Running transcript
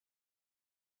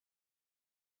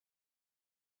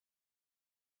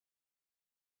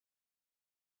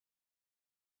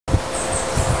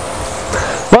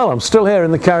Well, I'm still here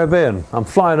in the Caribbean. I'm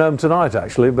flying home tonight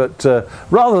actually, but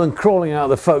rather than crawling out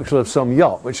the forecastle of some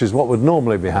yacht, which is what would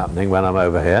normally be happening when I'm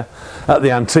over here at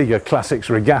the Antigua Classics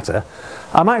Regatta,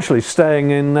 I'm actually staying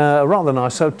in a rather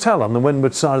nice hotel on the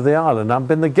windward side of the island. I've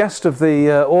been the guest of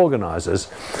the organisers,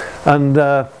 and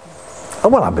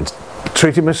well, I've been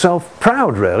treating myself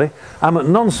proud really. I'm at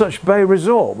Nonsuch Bay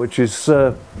Resort, which is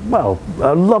well,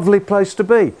 a lovely place to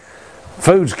be.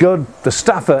 Food's good, the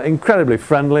staff are incredibly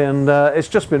friendly, and it's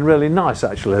just been really nice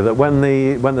actually that when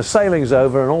the sailing's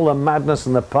over and all the madness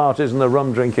and the parties and the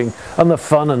rum drinking and the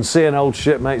fun and seeing old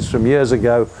shipmates from years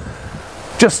ago,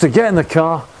 just to get in the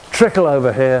car, trickle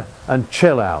over here and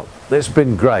chill out. It's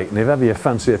been great, and if ever you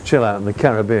fancy a chill out in the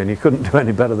Caribbean, you couldn't do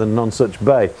any better than Nonsuch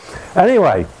Bay.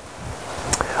 Anyway,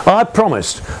 I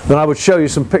promised that I would show you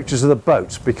some pictures of the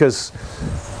boats, because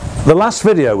the last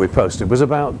video we posted was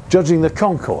about judging the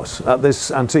concourse at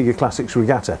this Antigua Classics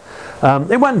Regatta.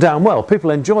 It went down well, people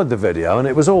enjoyed the video and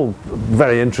it was all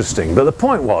very interesting, but the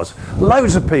point was,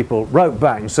 loads of people wrote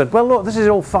back and said, well look, this is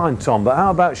all fine Tom, but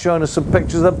how about showing us some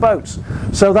pictures of the boats?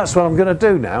 So that's what I'm going to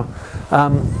do now.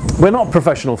 We're not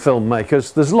professional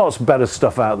filmmakers, there's lots better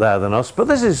stuff out there than us, but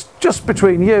this is just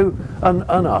between you and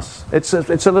us. It's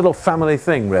a little family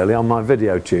thing really on my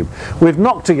video tube. We've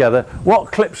knocked together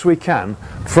what clips we can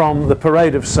from the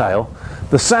parade of sail.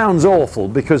 The sound's awful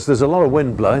because there's a lot of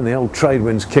wind blowing, the old trade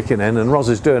wind's kicking in, and Ros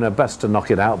is doing her best to knock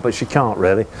it out, but she can't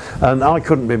really, and I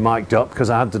couldn't be mic'd up because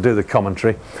I had to do the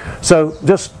commentary. So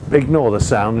just ignore the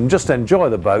sound and just enjoy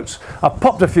the boats. I've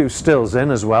popped a few stills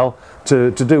in as well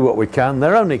to do what we can.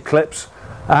 They're only clips,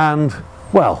 and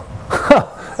well,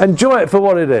 enjoy it for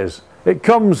what it is. It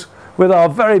comes with our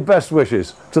very best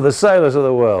wishes to the sailors of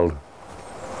the world.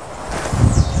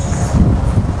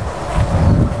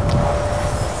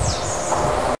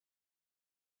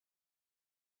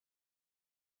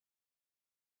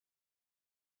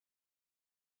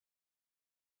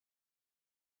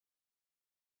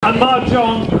 And march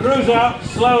on, cruise out,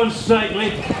 slow and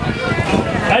stately.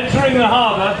 Entering the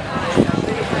harbour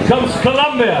comes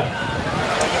Columbia.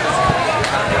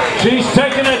 She's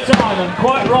taken her time, and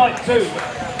quite right too.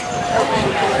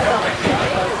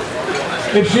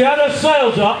 If she had her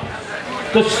sails up,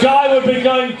 the sky would be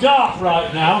going dark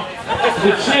right now.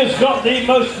 But she has got the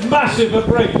most massive of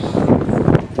brigs.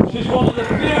 She's one of the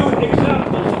few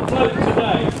examples afloat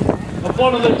today of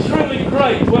one of the truly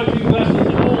great working vessels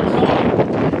of all time.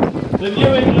 The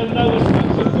New England Nova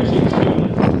Scotia fishing schooner.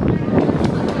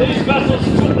 These vessels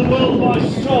took the world by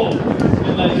storm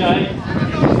in their day.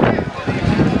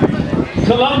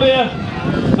 Columbia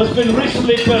has been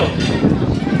recently built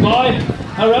by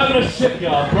her owner's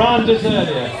shipyard, Brian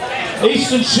Desernier,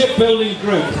 Eastern Shipbuilding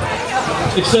Group.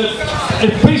 It's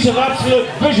a piece of absolute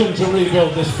vision to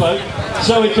rebuild this boat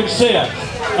so we can see her.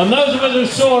 And those of us who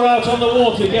saw her out on the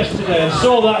water yesterday and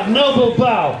saw that noble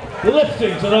bow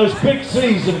lifting to those big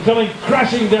seas and coming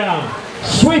crashing down,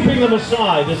 sweeping them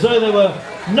aside as though they were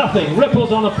nothing,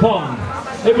 ripples on a pond.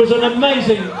 It was an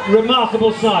amazing,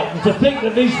 remarkable sight. And to think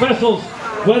that these vessels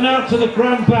went out to the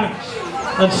Grand Banks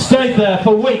and stayed there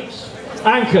for weeks,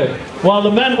 anchored, while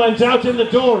the men went out in the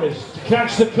dories to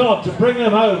catch the cod, to bring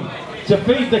them home, to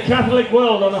feed the Catholic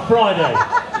world on a Friday.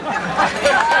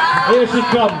 Here she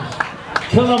comes.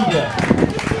 Columbia.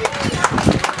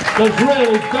 There's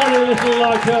really very little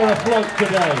like her afloat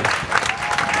today.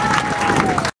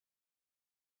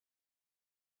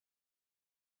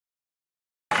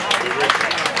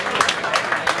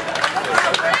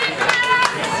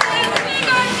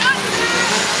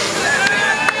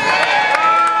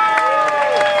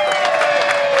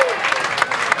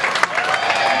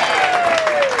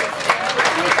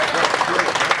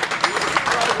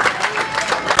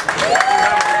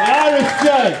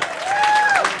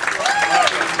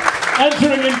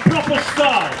 Entering in proper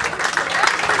style.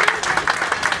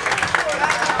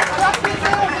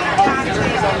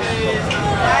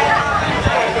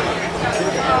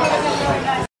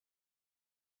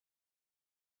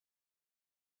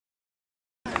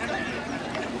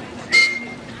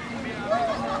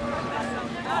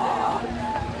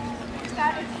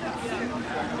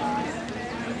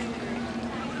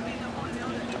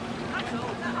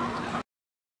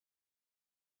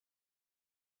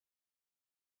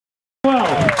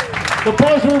 The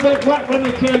boys were a bit wet when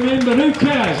they came in, but who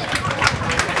cares?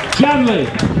 Janley.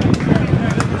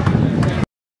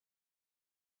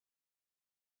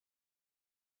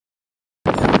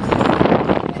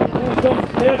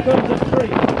 Here comes a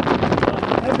treat.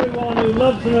 Everyone who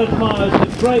loves and admires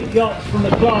the great yachts from the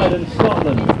Clyde in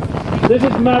Scotland. This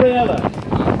is Mariella,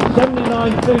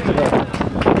 79 feet of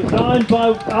her, designed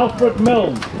by Alfred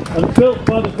Milne and built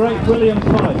by the great William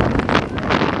Fyfe.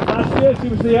 last year she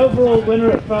was the overall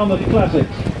winner at Falmouth Classics.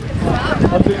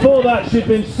 And before that she'd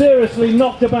been seriously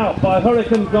knocked about by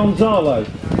Hurricane Gonzalo.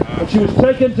 And she was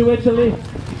taken to Italy,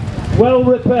 well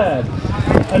repaired.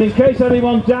 And in case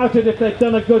anyone doubted if they'd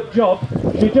done a good job,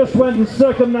 she just went and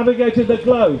circumnavigated the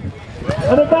globe.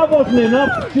 And if that wasn't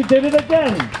enough, she did it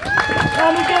again.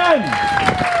 And again!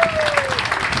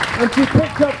 And she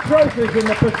picked up trophies in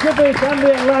the Pacific and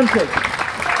the Atlantic.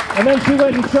 And then she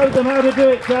went and showed them how to do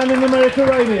it down in the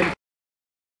Mediterranean.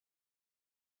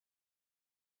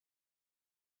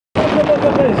 Take a look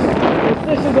at this.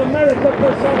 This is America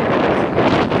personified.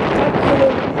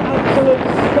 Absolute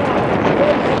star.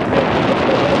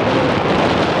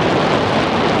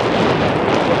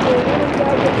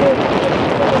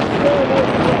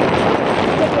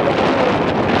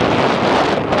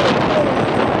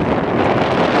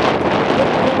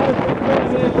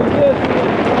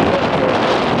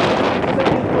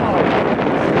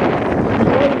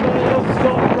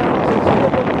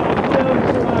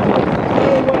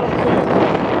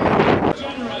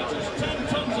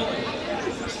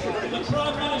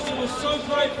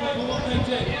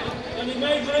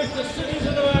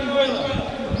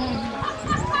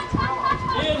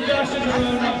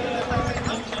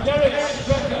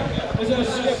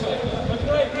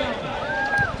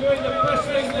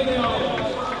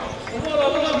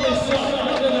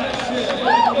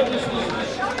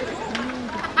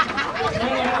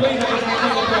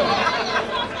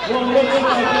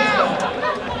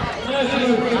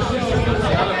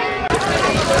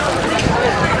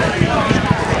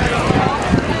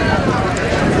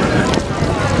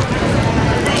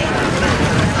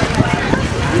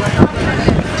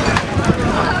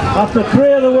 After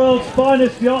 3 of the world's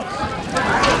finest yachts,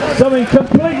 something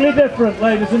completely different,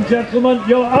 ladies and gentlemen.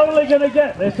 You're only going to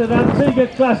get this at Antigua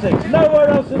Classics. Nowhere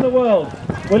else in the world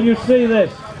will you see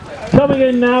this. Coming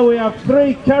in now, we have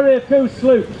 3 Carriacou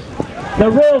sloops. The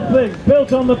real thing,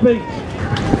 built on the beach.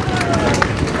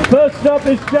 First up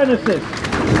is Genesis,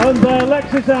 owned by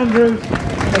Alexis Andrews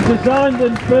and designed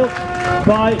and built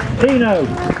by Eno,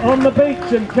 on the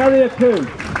beach in Carriacou.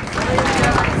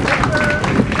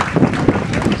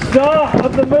 Star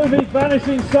of the movie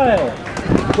Vanishing Sail,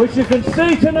 which you can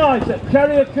see tonight at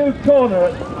Carriacou Corner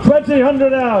at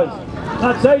 2000 hours.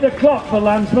 That's 8 o'clock for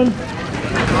landsmen.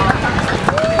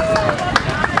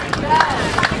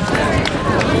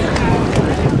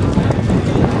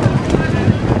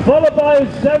 Followed by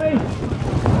Zemi.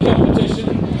 Competition,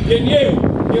 you knew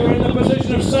you were in the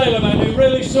position of sailorman who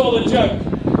really saw the joke.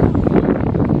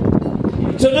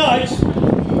 Tonight,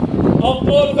 on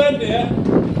board Vendia,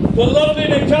 the lovely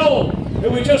Nicole, who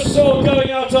we just saw going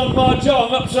out on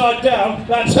Mahjong upside down,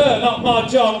 that's her, not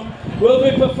Mahjong, will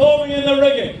be performing in the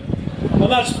rigging. And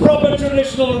that's proper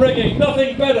traditional rigging,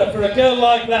 nothing better for a girl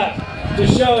like that to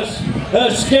show us her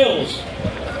skills.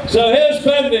 So here's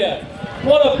Vendia,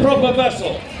 what a proper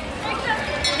vessel.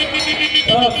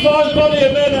 A fine body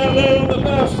of men out there on the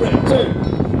bowsprit too.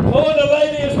 Oh, and a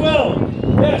lady as well,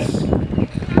 yes.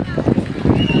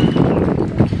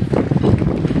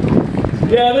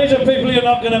 Yeah, these are people you're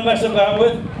not going to mess about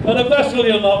with, and a vessel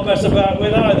you'll not mess about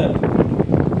with either.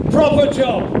 Proper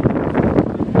job.